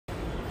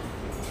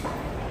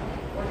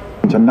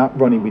Are not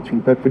running between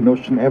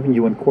Bedford-Nostrand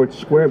Avenue and Court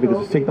Square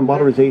because of signal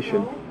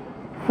modernization.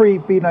 Free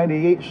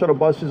B98 shuttle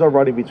buses are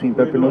running between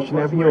Bedford-Nostrand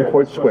Avenue and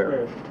Court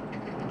Square.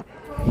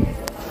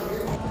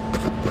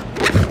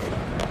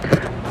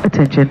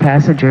 Attention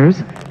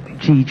passengers,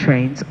 G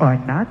trains are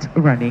not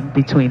running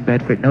between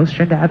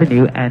Bedford-Nostrand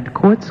Avenue and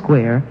Court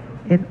Square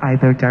in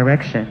either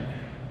direction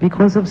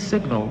because of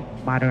signal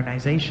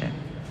modernization.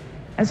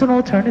 As an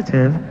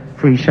alternative,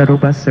 free shuttle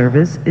bus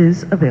service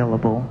is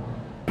available.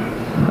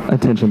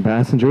 Attention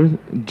passengers,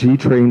 G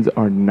trains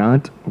are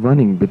not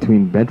running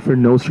between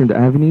Bedford-Nostrand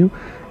Avenue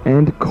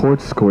and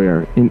Court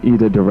Square in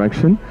either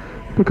direction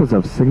because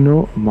of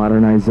signal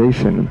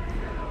modernization.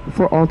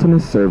 For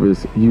alternate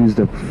service, use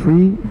the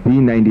free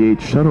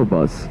B98 shuttle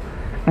bus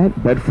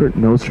at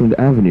Bedford-Nostrand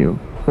Avenue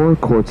or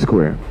Court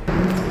Square.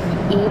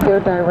 Either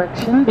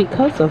direction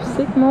because of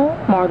signal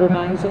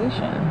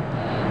modernization.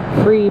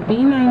 Free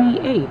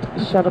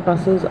B98 shuttle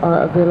buses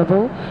are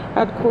available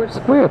at Court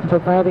Square,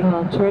 providing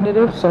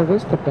alternative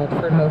service to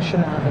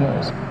Bedford-Nostrand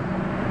Avenues.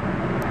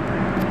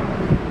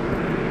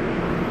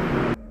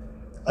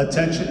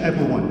 Attention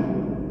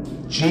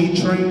everyone, G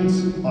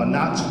trains are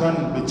not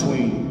running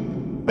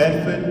between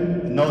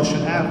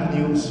Bedford-Nostrand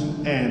Avenues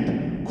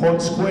and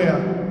Court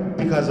Square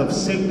because of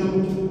signal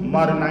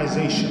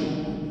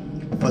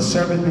modernization. For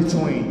service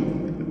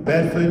between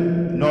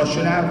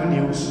Bedford-Nostrand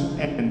Avenues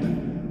and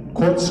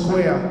Court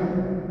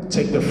Square,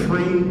 take the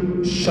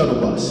free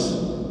shuttle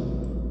bus.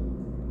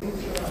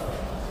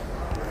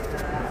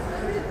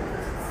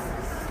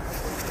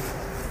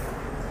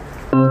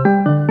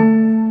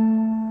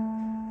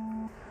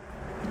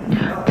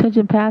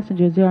 Attention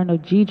passengers, there are no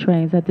G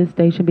trains at this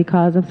station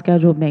because of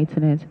scheduled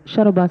maintenance.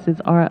 Shuttle buses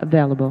are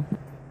available.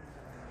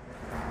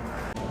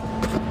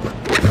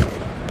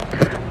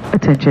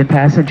 Attention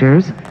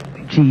passengers,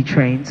 G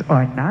trains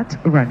are not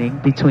running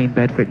between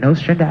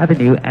Bedford-Nostrand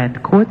Avenue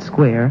and Court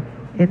Square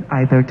in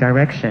either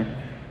direction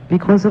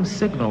because of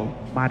signal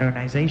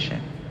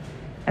modernization.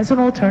 As an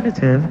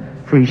alternative,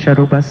 free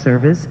shuttle bus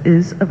service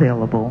is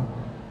available.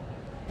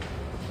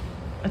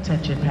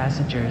 Attention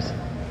passengers,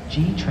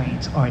 G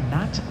trains are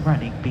not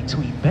running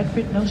between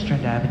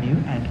Bedford-Nostrand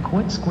Avenue and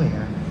Court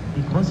Square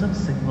because of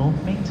signal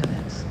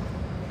maintenance.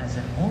 As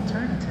an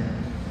alternative,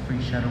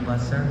 free shuttle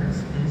bus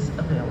service is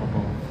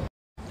available.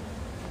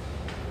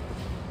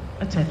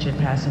 Attention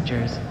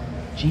passengers,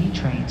 G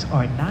trains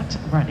are not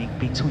running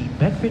between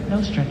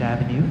Bedford-Nostrand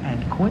Avenue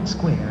and Court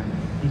Square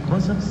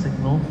because of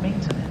signal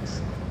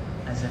maintenance.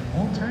 As an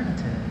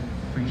alternative,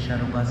 free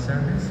shuttle bus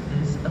service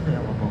is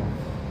available.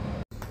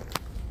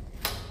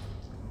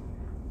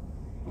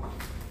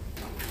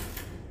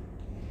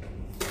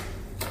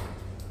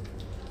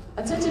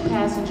 Attention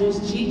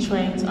passengers, G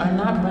trains are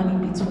not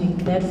running between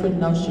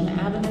Bedford-Nostrand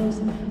Avenues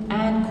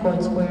and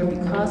Court Square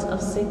because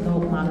of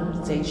signal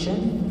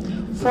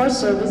modernization. For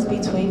service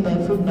between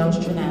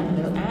Bedford-Nostrand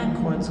Avenue and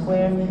Court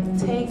Square,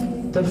 take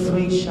the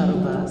free shuttle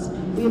bus.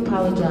 We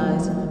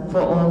apologize for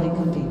all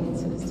inconvenience.